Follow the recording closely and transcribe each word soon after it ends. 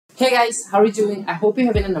Hey guys, how are you doing? I hope you're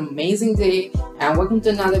having an amazing day and welcome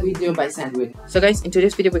to another video by Sandwin. So guys, in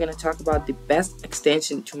today's video we're going to talk about the best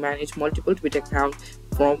extension to manage multiple Twitter accounts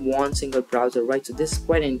from one single browser, right? So this is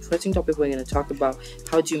quite an interesting topic. We're going to talk about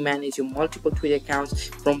how do you manage your multiple Twitter accounts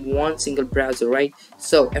from one single browser, right?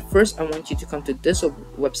 So at first I want you to come to this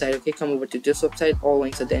website, okay? Come over to this website. All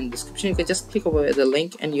links are there in the description. You can just click over the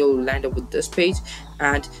link and you'll land up with this page.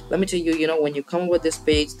 And let me tell you, when you come over this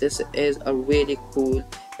page, this is a really cool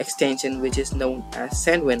extension which is known as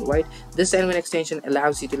Sandwin, right? This Sandwin extension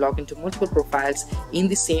allows you to log into multiple profiles in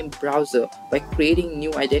the same browser by creating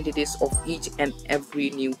new identities of each and every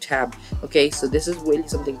new tab. Okay, so this is really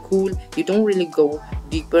something cool. You don't really go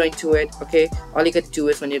deeper into it. Okay, all you got to do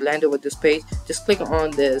is when you land over this page, just click on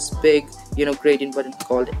this big gradient button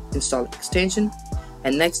called install extension,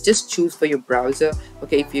 and next just choose for your browser.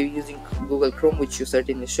 Okay, if you're using Google Chrome, which you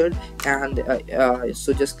certainly should, and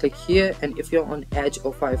so just click here, and if you're on Edge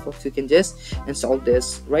or Firefox, you can just install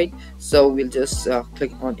this, right? So we'll just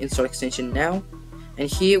click on install extension now, and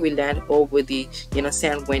here we land over the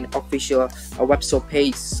Sandwin official web store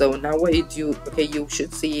page. So now what you do, okay, you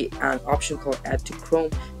should see an option called add to Chrome,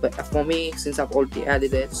 but for me, since I've already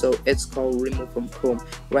added it, so it's called remove from Chrome,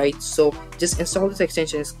 right? So just install this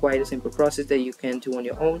extension. Is quite a simple process that you can do on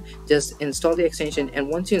your own. Just install the extension, and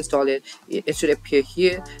once you install it, it should appear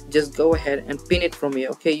here. Just go ahead and pin it from here.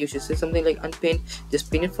 Okay, you should see something like unpinned. Just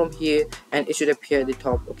pin it from here and it should appear at the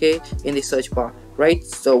top, okay, in the search bar, right?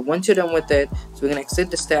 So once you're done with it, so we're gonna exit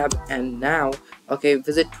this tab, and now okay,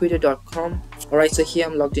 visit twitter.com. Alright, so here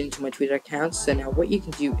I'm logged into my Twitter account. So now what you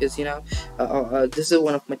can do is, this is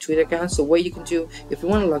one of my Twitter accounts. So what you can do if you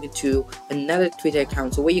want to log into another Twitter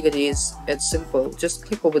account, so what you can do is, it's simple. Just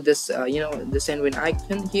click over this the Sandwin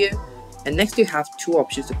icon here, and next you have two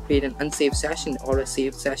options to create an unsaved session or a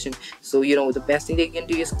saved session. So the best thing they can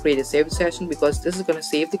do is create a saved session, because this is going to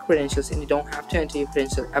save the credentials and you don't have to enter your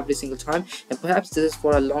credentials every single time, and perhaps this is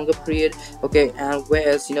for a longer period, okay? And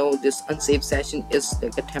whereas this unsaved session is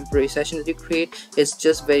like a temporary session that you create. It's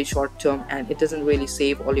just very short term and it doesn't really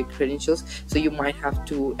save all your credentials, so you might have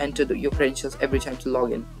to enter your credentials every time to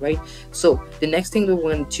log in, right? So the next thing we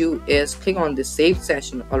want to do is click on the saved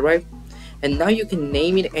session. Alright, and now you can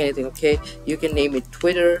name it anything, okay? You can name it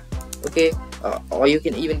Twitter, okay, or you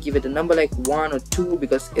can even give it a number like 1 or 2,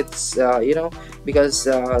 because it's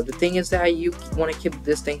the thing is that you want to keep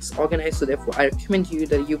these things organized. So therefore I recommend you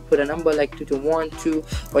that you put a number like 2 to 1, 2,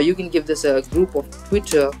 or you can give this a group of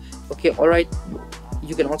Twitter, okay? Alright,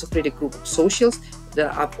 you can also create a group of socials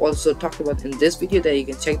that I've also talked about in this video, that you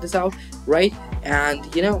can check this out, right? And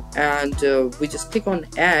we just click on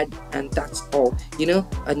add, and that's all.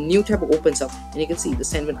 A new tab opens up and you can see the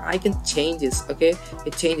Sandwin icon changes, okay?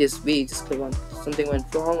 It changes. We just click on something went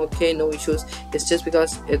wrong, okay, no issues. It's just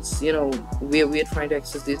because it's we're trying to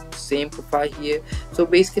access the same profile here. So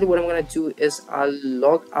basically what I'm gonna do is I'll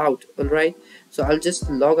log out. All right, so I'll just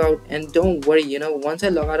log out, and don't worry, once I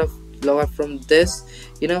log out from this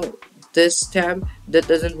this tab, that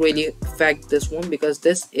doesn't really affect this one, because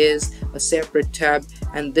this is a separate tab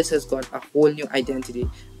and this has got a whole new identity.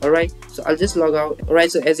 Alright, so I'll just log out.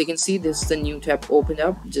 Alright, so as you can see, this is the new tab opened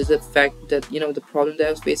up. Just the fact that the problem that I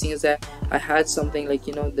was facing is that I had something like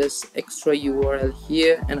this extra URL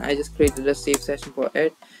here, and I just created a save session for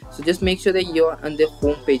it. So just make sure that you're on the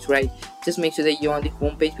home page, right? Just make sure that you're on the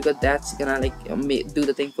home page, because that's gonna do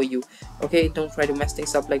the thing for you. Okay, don't try to mess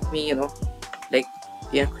things up like me,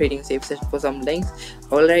 creating a save session for some links.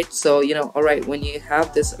 Alright, so alright, when you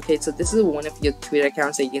have this, okay, so this is one of your Twitter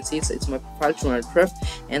accounts that you can see. So it's my profile, Trust,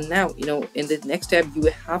 and now in the next tab you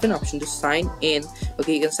will have an option to sign in.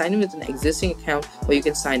 Okay, you can sign in with an existing account, or you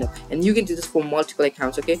can sign up, and you can do this for multiple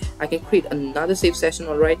accounts. Okay, I can create another save session.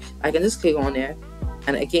 Alright, I can just click on there,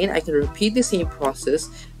 and again I can repeat the same process.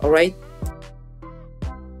 Alright,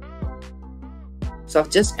 so I've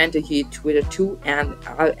just entered here Twitter 2, and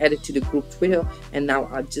I'll add it to the group Twitter, and now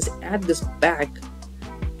I'll just add this back,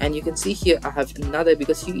 and you can see here I have another,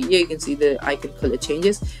 because here you can see the icon color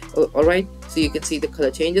changes. Alright, so you can see the color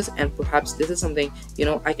changes, and perhaps this is something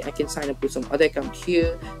I can sign up with some other account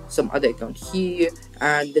here, some other account here,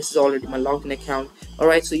 and this is already my logged-in account.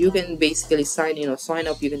 Alright, so you can basically sign in or sign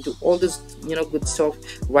up. You can do all this good stuff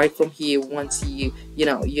right from here once you're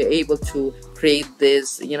able to create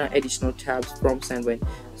this additional tabs from Sandwin.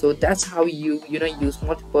 So that's how you use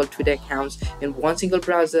multiple Twitter accounts in one single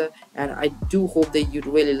browser, and I do hope that you'd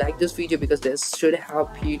really like this video, because this should help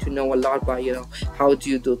you to know a lot about how do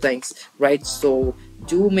you do things, right? So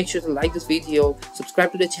do make sure to like this video,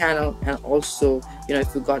 subscribe to the channel, and also,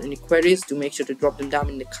 if you got any queries, do make sure to drop them down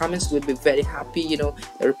in the comments. We'll be very happy,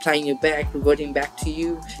 replying you back, reverting back to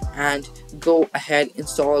you. And go ahead,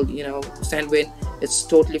 install, SandWin. It's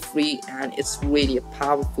totally free and it's really a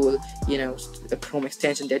powerful, a Chrome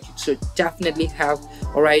extension that you should definitely have.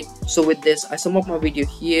 Alright, so with this, I sum up my video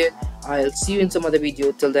here. I'll see you in some other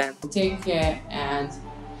video. Till then, take care and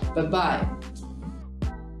bye bye.